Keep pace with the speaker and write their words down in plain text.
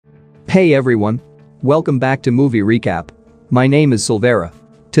Hey everyone. Welcome back to Movie Recap. My name is Silvera.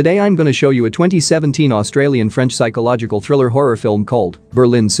 Today I'm gonna show you a 2017 Australian-French psychological thriller horror film called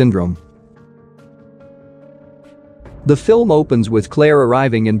Berlin Syndrome. The film opens with Claire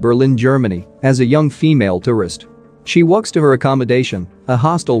arriving in Berlin, Germany, as a young female tourist. She walks to her accommodation, a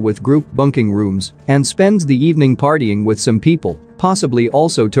hostel with group bunking rooms, and spends the evening partying with some people, possibly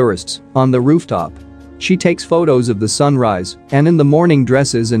also tourists, on the rooftop. She takes photos of the sunrise and in the morning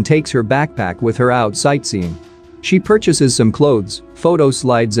dresses and takes her backpack with her out sightseeing. She purchases some clothes, photo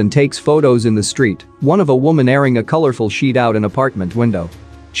slides and takes photos in the street, one of a woman airing a colorful sheet out an apartment window.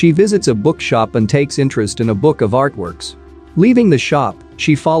 She visits a bookshop and takes interest in a book of artworks. Leaving the shop,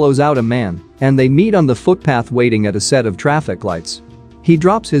 she follows out a man, and they meet on the footpath waiting at a set of traffic lights. He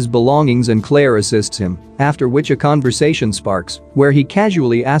drops his belongings and Claire assists him, after which a conversation sparks, where he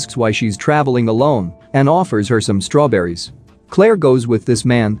casually asks why she's traveling alone and offers her some strawberries. Claire goes with this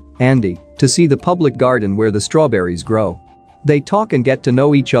man, Andy, to see the public garden where the strawberries grow. They talk and get to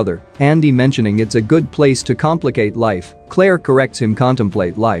know each other, Andy mentioning it's a good place to complicate life. Claire corrects him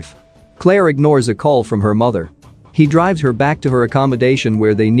contemplate life. Claire ignores a call from her mother. He drives her back to her accommodation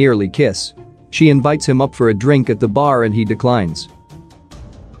where they nearly kiss. She invites him up for a drink at the bar and he declines.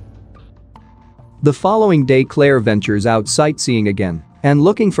 The following day Claire ventures out sightseeing again and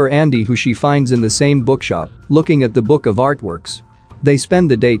looking for Andy, who she finds in the same bookshop, looking at the book of artworks. They spend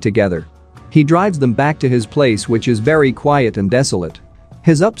the day together. He drives them back to his place, which is very quiet and desolate.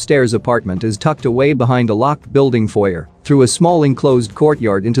 His upstairs apartment is tucked away behind a locked building foyer, through a small enclosed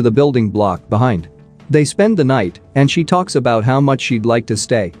courtyard into the building block behind. They spend the night, and she talks about how much she'd like to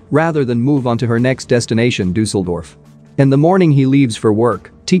stay, rather than move on to her next destination, Dusseldorf. In the morning he leaves for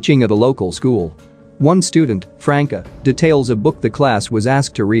work, teaching at a local school. One student, Franca, details a book the class was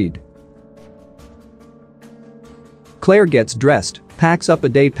asked to read. Claire gets dressed, packs up a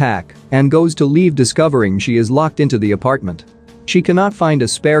day pack, and goes to leave, discovering she is locked into the apartment. She cannot find a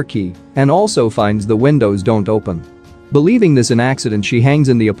spare key and also finds the windows don't open. Believing this an accident, she hangs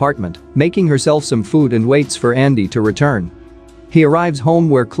in the apartment, making herself some food and waits for Andy to return. He arrives home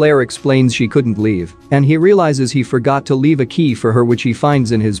where Claire explains she couldn't leave, and he realizes he forgot to leave a key for her, which he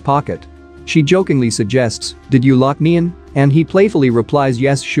finds in his pocket. She jokingly suggests, "Did you lock me in?" And he playfully replies,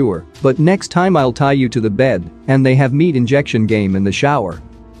 "Yes, sure, but next time I'll tie you to the bed," and they have meat injection game in the shower.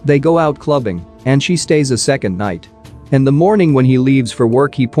 They go out clubbing, and she stays a second night. In the morning when he leaves for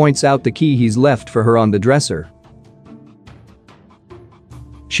work, he points out the key he's left for her on the dresser.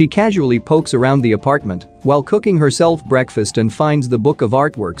 She casually pokes around the apartment while cooking herself breakfast and finds the book of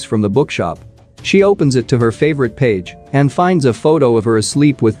artworks from the bookshop. She opens it to her favorite page and finds a photo of her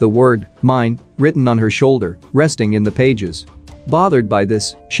asleep with the word "mine" written on her shoulder, resting in the pages. Bothered by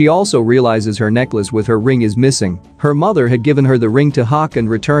this, she also realizes her necklace with her ring is missing. Her mother had given her the ring to hawk and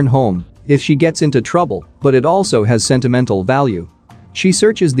return home if she gets into trouble, but it also has sentimental value. She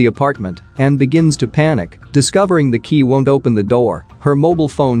searches the apartment and begins to panic, discovering the key won't open the door, her mobile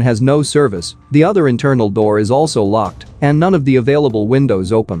phone has no service, the other internal door is also locked, and none of the available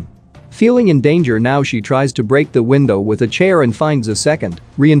windows open. Feeling in danger now, she tries to break the window with a chair and finds a second,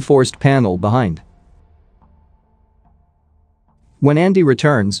 reinforced panel behind. When Andy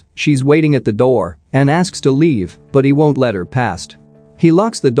returns, she's waiting at the door and asks to leave, but he won't let her past. He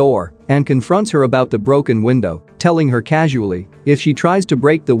locks the door and confronts her about the broken window, telling her casually if she tries to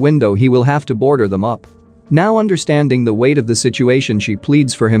break the window he will have to board them up. Now understanding the weight of the situation, she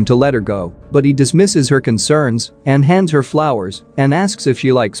pleads for him to let her go, but he dismisses her concerns and hands her flowers and asks if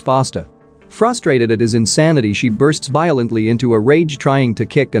she likes pasta. Frustrated at his insanity, she bursts violently into a rage, trying to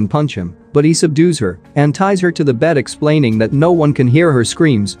kick and punch him, but he subdues her and ties her to the bed, explaining that no one can hear her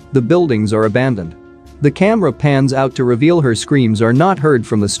screams, the buildings are abandoned. The camera pans out to reveal her screams are not heard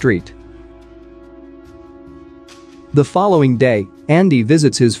from the street. The following day, Andy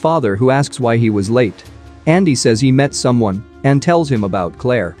visits his father, who asks why he was late. Andy says he met someone and tells him about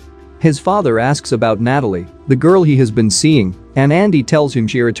Claire. His father asks about Natalie, the girl he has been seeing, and Andy tells him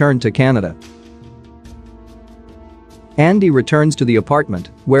she returned to Canada. Andy returns to the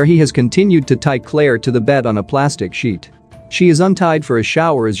apartment, where he has continued to tie Claire to the bed on a plastic sheet. She is untied for a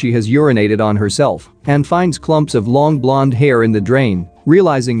shower as she has urinated on herself and finds clumps of long blonde hair in the drain,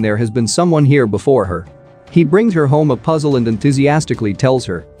 realizing there has been someone here before her. He brings her home a puzzle and enthusiastically tells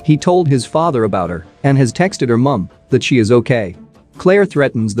her he told his father about her and has texted her mum that she is okay. Claire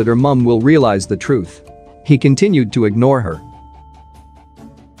threatens that her mum will realize the truth. He continued to ignore her.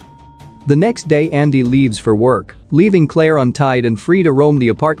 The next day Andy leaves for work, leaving Claire untied and free to roam the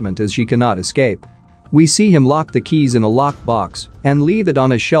apartment as she cannot escape. We see him lock the keys in a locked box and leave it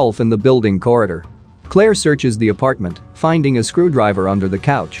on a shelf in the building corridor. Claire searches the apartment, finding a screwdriver under the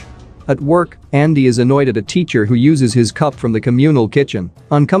couch. At work, Andy is annoyed at a teacher who uses his cup from the communal kitchen.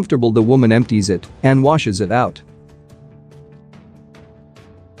 Uncomfortable, the woman empties it and washes it out.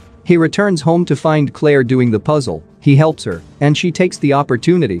 He returns home to find Claire doing the puzzle. He helps her, and she takes the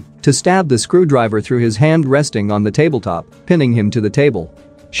opportunity to stab the screwdriver through his hand resting on the tabletop, pinning him to the table.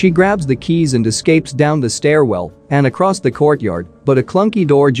 She grabs the keys and escapes down the stairwell and across the courtyard, but a clunky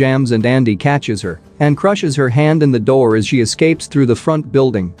door jams and Andy catches her and crushes her hand in the door as she escapes through the front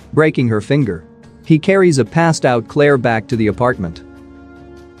building, breaking her finger. He carries a passed-out Claire back to the apartment.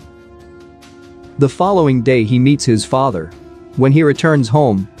 The following day he meets his father. When he returns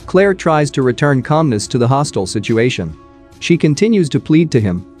home, Claire tries to return calmness to the hostile situation. She continues to plead to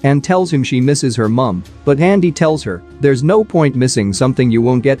him and tells him she misses her mum, but Andy tells her there's no point missing something you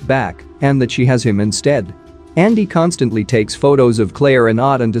won't get back and that she has him instead. Andy constantly takes photos of Claire in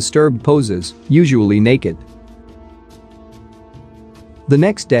odd and disturbed poses, usually naked. The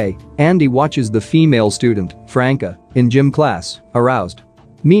next day, Andy watches the female student, Franca, in gym class, aroused.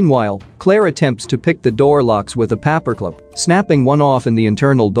 Meanwhile, Claire attempts to pick the door locks with a paperclip, snapping one off in the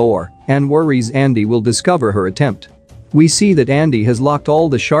internal door, and worries Andy will discover her attempt. We see that Andy has locked all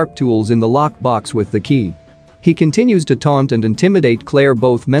the sharp tools in the lockbox with the key. He continues to taunt and intimidate Claire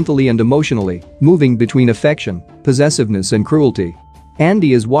both mentally and emotionally, moving between affection, possessiveness and cruelty.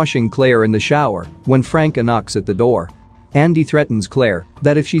 Andy is washing Claire in the shower when Franca knocks at the door. Andy threatens Claire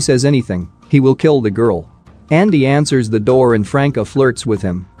that if she says anything, he will kill the girl. Andy answers the door and Franca flirts with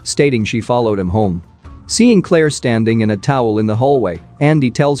him, stating she followed him home. Seeing Claire standing in a towel in the hallway,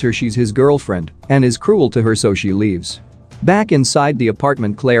 Andy tells her she's his girlfriend and is cruel to her, so she leaves. Back inside the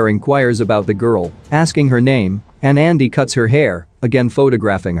apartment, Claire inquires about the girl, asking her name, and Andy cuts her hair, again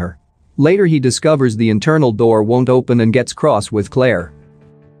photographing her. Later he discovers the internal door won't open and gets cross with Claire.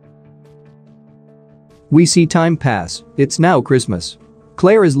 We see time pass. It's now Christmas.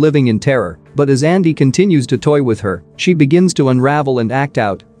 Claire is living in terror, but as Andy continues to toy with her, she begins to unravel and act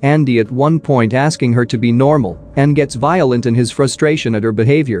out, Andy at one point asking her to be normal and gets violent in his frustration at her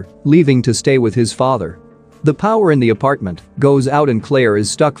behavior, leaving to stay with his father. The power in the apartment goes out and Claire is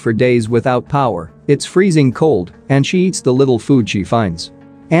stuck for days without power. It's freezing cold and she eats the little food she finds.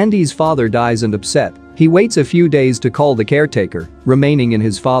 Andy's father dies and upset, he waits a few days to call the caretaker, remaining in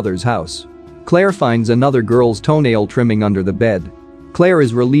his father's house. Claire finds another girl's toenail trimming under the bed. Claire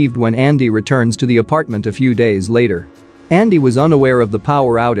is relieved when Andy returns to the apartment a few days later. Andy was unaware of the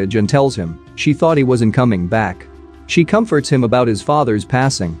power outage and tells him she thought he wasn't coming back. She comforts him about his father's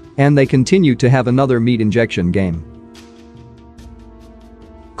passing, and they continue to have another meat injection game.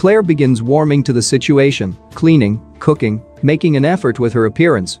 Claire begins warming to the situation, cleaning, cooking, making an effort with her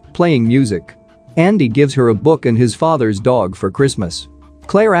appearance, playing music. Andy gives her a book and his father's dog for Christmas.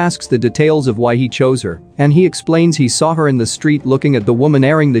 Claire asks the details of why he chose her, and he explains he saw her in the street looking at the woman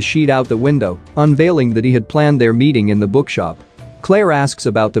airing the sheet out the window, unveiling that he had planned their meeting in the bookshop. Claire asks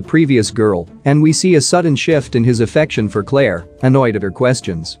about the previous girl, and we see a sudden shift in his affection for Claire, annoyed at her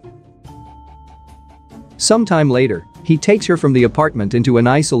questions. Sometime later, he takes her from the apartment into an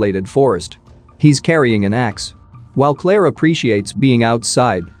isolated forest. He's carrying an axe. While Claire appreciates being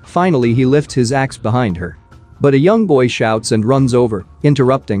outside, finally he lifts his axe behind her. But a young boy shouts and runs over,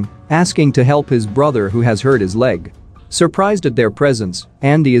 interrupting, asking to help his brother who has hurt his leg. Surprised at their presence,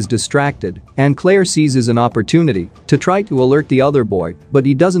 Andy is distracted, and Claire seizes an opportunity to try to alert the other boy, but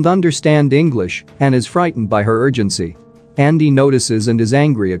he doesn't understand English and is frightened by her urgency. Andy notices and is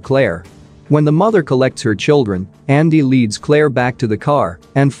angry at Claire. When the mother collects her children, Andy leads Claire back to the car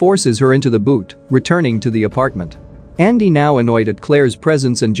and forces her into the boot, returning to the apartment. Andy, now annoyed at Claire's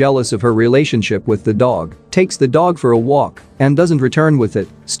presence and jealous of her relationship with the dog, takes the dog for a walk and doesn't return with it,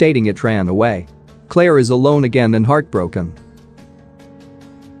 stating it ran away. Claire is alone again and heartbroken.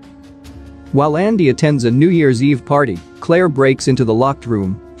 While Andy attends a New Year's Eve party, Claire breaks into the locked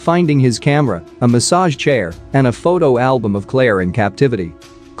room, finding his camera, a massage chair, and a photo album of Claire in captivity.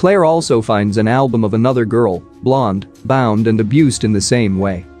 Claire also finds an album of another girl, blonde, bound and abused in the same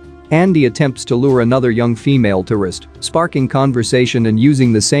way. Andy attempts to lure another young female tourist, sparking conversation and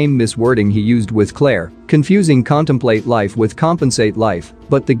using the same miswording he used with Claire, confusing contemplate life with compensate life,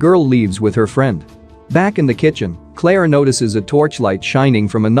 but the girl leaves with her friend. Back in the kitchen, Claire notices a torchlight shining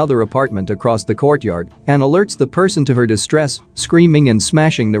from another apartment across the courtyard and alerts the person to her distress, screaming and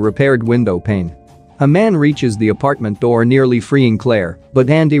smashing the repaired window pane. A man reaches the apartment door, nearly freeing Claire, but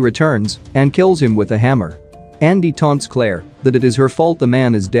Andy returns and kills him with a hammer. Andy taunts Claire that it is her fault the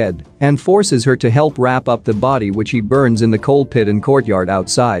man is dead and forces her to help wrap up the body, which he burns in the coal pit and courtyard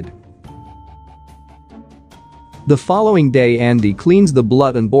outside. The following day, Andy cleans the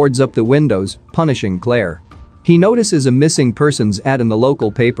blood and boards up the windows, punishing Claire. He notices a missing persons ad in the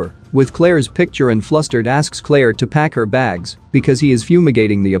local paper, with Claire's picture, and flustered asks Claire to pack her bags because he is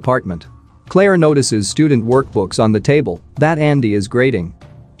fumigating the apartment. Claire notices student workbooks on the table that Andy is grading.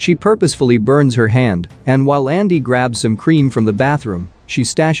 She purposefully burns her hand, and while Andy grabs some cream from the bathroom, she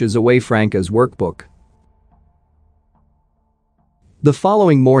stashes away Franca's workbook. The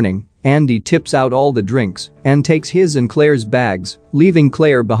following morning, Andy tips out all the drinks and takes his and Claire's bags, leaving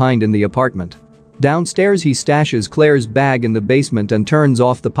Claire behind in the apartment. Downstairs, he stashes Claire's bag in the basement and turns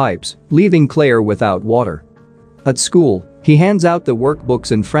off the pipes, leaving Claire without water. At school, he hands out the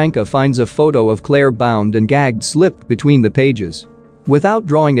workbooks and Franca finds a photo of Claire bound and gagged slipped between the pages. Without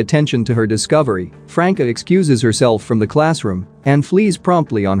drawing attention to her discovery, Franca excuses herself from the classroom and flees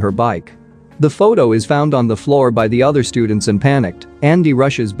promptly on her bike. The photo is found on the floor by the other students, and panicked, Andy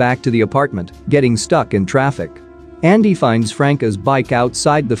rushes back to the apartment, getting stuck in traffic. Andy finds Franca's bike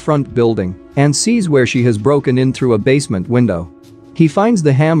outside the front building and sees where she has broken in through a basement window. He finds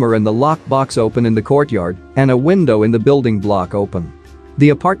the hammer and the lockbox open in the courtyard and a window in the building block open. The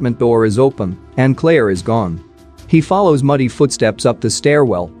apartment door is open and Claire is gone. He follows muddy footsteps up the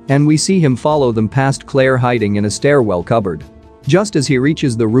stairwell and we see him follow them past Claire hiding in a stairwell cupboard. Just as he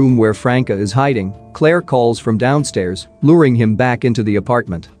reaches the room where Franca is hiding, Claire calls from downstairs, luring him back into the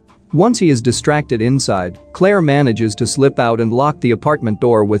apartment. Once he is distracted inside, Claire manages to slip out and lock the apartment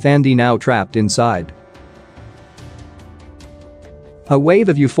door, with Andy now trapped inside. A wave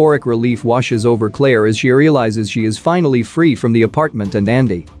of euphoric relief washes over Claire as she realizes she is finally free from the apartment and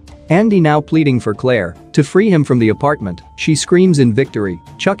Andy. Andy now pleading for Claire to free him from the apartment, she screams in victory,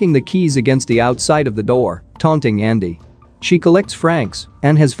 chucking the keys against the outside of the door, taunting Andy. She collects francs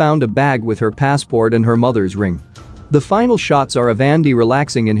and has found a bag with her passport and her mother's ring. The final shots are of Andy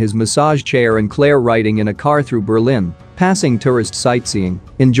relaxing in his massage chair and Claire riding in a car through Berlin, passing tourist sightseeing,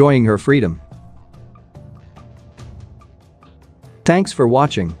 enjoying her freedom. Thanks for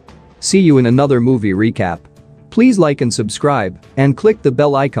watching. See you in another movie recap. Please like and subscribe and click the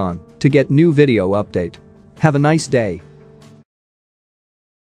bell icon to get new video update. Have a nice day.